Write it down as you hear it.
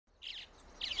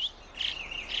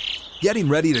Getting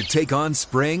ready to take on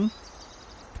spring?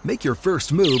 Make your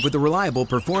first move with the reliable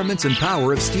performance and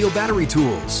power of Steel battery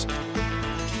tools.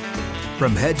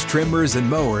 From hedge trimmers and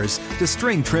mowers to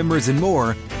string trimmers and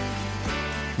more,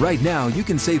 right now you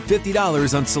can save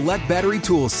 $50 on select battery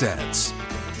tool sets.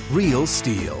 Real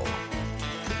Steel.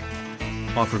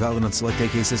 Offer valid on select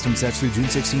AK system sets through June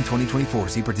 16, 2024.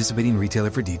 See participating retailer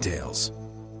for details.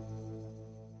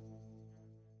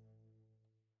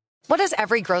 What does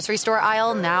every grocery store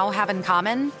aisle now have in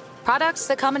common? Products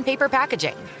that come in paper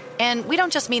packaging. And we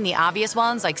don't just mean the obvious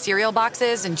ones like cereal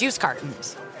boxes and juice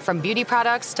cartons. From beauty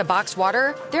products to boxed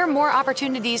water, there are more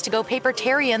opportunities to go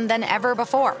papertarian than ever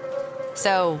before.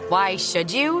 So why should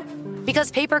you?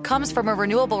 Because paper comes from a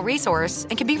renewable resource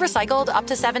and can be recycled up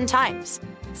to 7 times.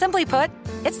 Simply put,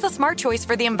 it's the smart choice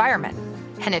for the environment.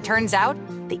 And it turns out,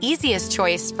 the easiest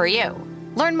choice for you.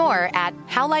 Learn more at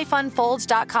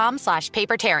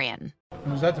howlifeunfolds.com/papertarian.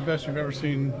 Was that the best you've ever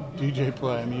seen DJ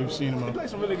play? I mean, you've seen him. He played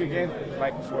some really good games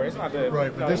like before. It's not the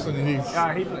right, but this one he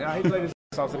played his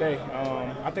off today.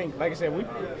 I think, like I said, we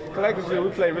collectively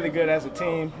played really good as a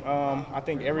team. I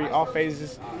think all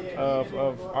phases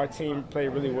of our team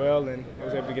played really well and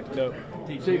was able to get the dub.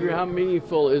 Xavier, how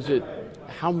meaningful is it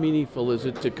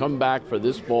to come back for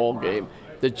this ball game?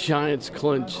 The Giants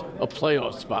clinch a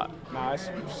playoff spot. Nah, it's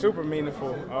super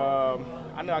meaningful.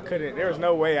 I know I couldn't. There was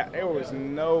no way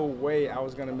I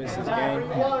was gonna miss this game.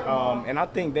 And I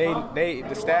think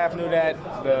the staff knew that.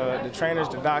 The trainers,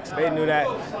 the docs, they knew that.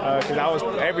 Because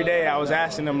every day I was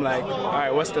asking them like, all right,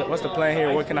 what's the plan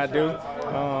here? What can I do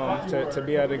to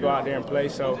be able to go out there and play?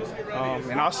 So,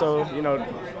 and also, it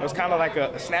was kind of like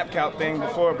a snap count thing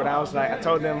before, but I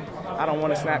told them I don't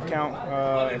want a snap count.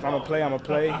 If I'm gonna play, I'm gonna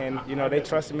play. And they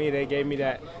trusted me. They gave me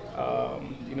that.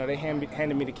 They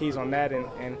handed me the keys on that,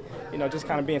 and just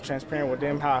kind of being transparent with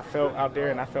them how I felt out there,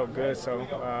 and I felt good. So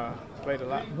played a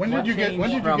lot.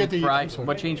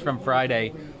 What changed from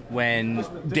Friday when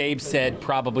Dave said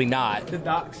probably not? The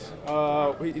docs.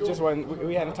 We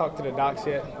hadn't talked to the docs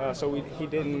yet, so he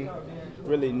didn't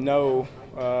really know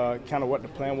kind of what the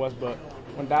plan was, but.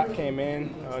 When Doc came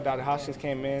in, Dr. Hoskins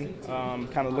came in,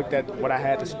 kind of looked at what I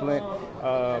had to splint,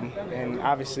 and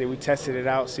obviously we tested it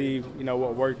out, see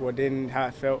what worked, what didn't, how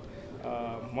it felt.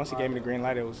 Once he gave me the green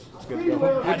light, it was good to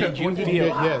go. How did you feel?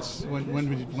 Yes.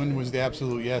 When was the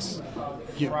absolute yes?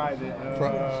 Friday.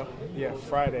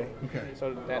 Friday. Okay.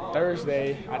 So that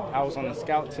Thursday, I was on the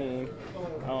scout team,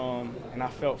 and I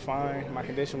felt fine. My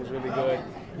condition was really good.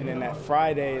 And then that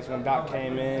Friday is when Doc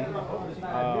came in.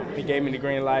 He gave me the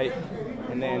green light,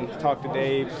 and then talked to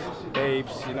Dave's,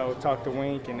 talked to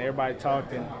Wink, and everybody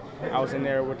talked. And I was in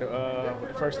there with the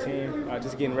first team,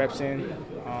 just getting reps in.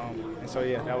 And so,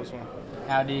 that was one.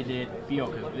 How did it feel?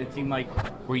 Because it seemed like,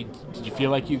 did you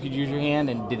feel like you could use your hand,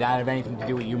 and did that have anything to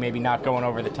do with you maybe not going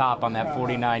over the top on that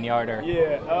 49-yarder?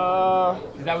 Yeah.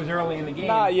 Because that was early in the game.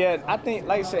 Nah, yeah. I think,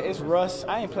 like I said, it's rust.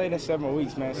 I ain't played in 7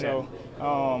 weeks, man. So,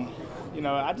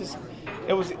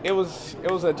 it was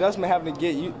adjustment having to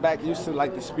get back used to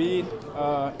like the speed,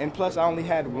 and plus I only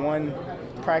had one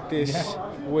practice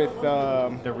with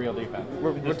the real defense,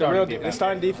 with the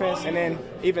starting defense, and then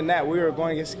even that we were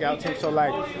going against scout team, so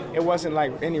like it wasn't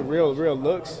like any real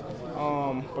looks,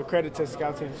 but credit to the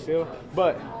scout team still,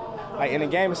 but. Like in the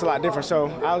game, it's a lot different. So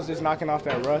I was just knocking off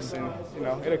that rust, and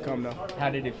it'll come though. How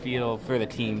did it feel for the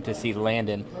team to see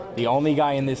Landon, the only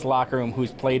guy in this locker room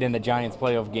who's played in the Giants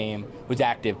playoff game, who's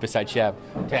active besides Chev,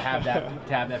 to have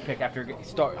that pick after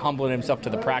start humbling himself to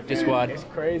the practice squad? It's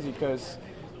crazy because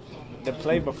the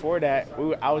play before that,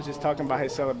 I was just talking about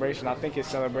his celebration. I think his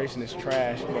celebration is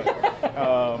trash, but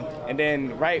and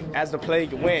then right as the play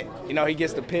went, he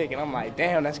gets the pick, and I'm like,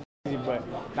 damn, that's. But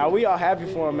now we all happy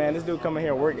for him, man. This dude coming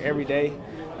here and work every day,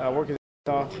 work his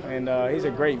off, and he's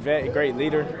a great vet, a great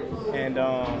leader, and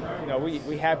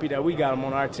we happy that we got him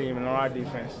on our team and on our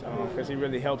defense because he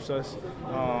really helps us,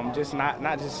 just not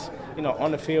just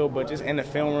on the field, but just in the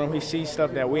film room. He sees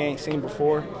stuff that we ain't seen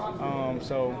before,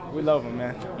 so we love him,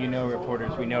 man.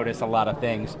 Reporters, we notice a lot of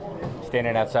things.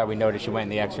 Standing outside, we noticed you went in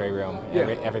the X-ray room. Yeah.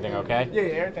 Everything okay? Yeah,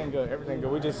 everything good.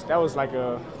 That was like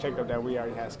a checkup that we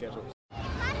already had scheduled.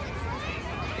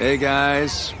 Hey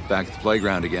guys, back at the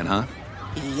playground again, huh?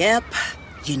 Yep.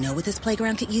 You know what this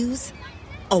playground could use?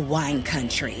 A wine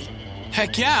country.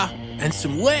 Heck yeah, and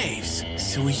some waves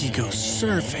so we could go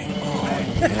surfing. Oh,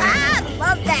 yeah. I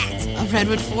love that. A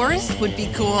redwood forest would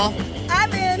be cool.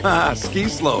 I'm in. Ski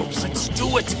slopes. Let's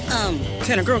do it.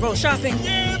 Can a girl go shopping?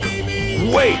 Yeah,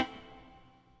 baby. Wait!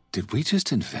 Did we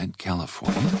just invent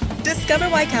California? Discover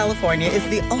why California is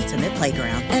the ultimate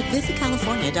playground at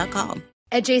visitcalifornia.com.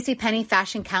 At JCPenney,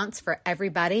 fashion counts for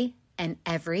everybody and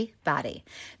every body.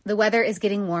 The weather is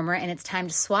getting warmer and it's time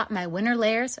to swap my winter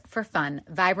layers for fun,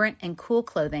 vibrant, and cool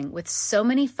clothing. With so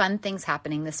many fun things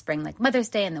happening this spring, like Mother's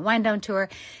Day and the Wind Down Tour,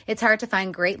 it's hard to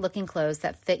find great looking clothes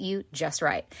that fit you just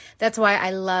right. That's why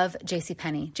I love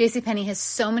JCPenney. JCPenney has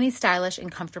so many stylish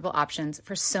and comfortable options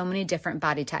for so many different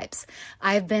body types.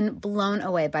 I've been blown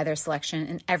away by their selection,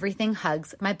 and everything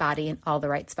hugs my body in all the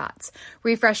right spots.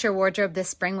 Refresh your wardrobe this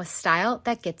spring with style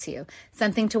that gets you.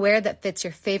 Something to wear that fits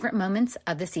your favorite moments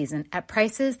of the season at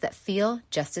prices that feel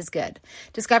just as good.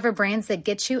 Discover brands that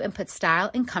get you and put style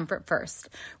and comfort first,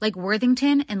 like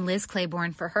Worthington and Liz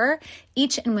Claiborne for her,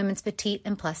 each in women's petite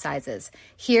and plus sizes.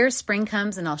 Here, spring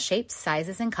comes in all shapes,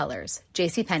 sizes, and colors.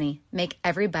 JCPenney, make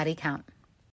every body count.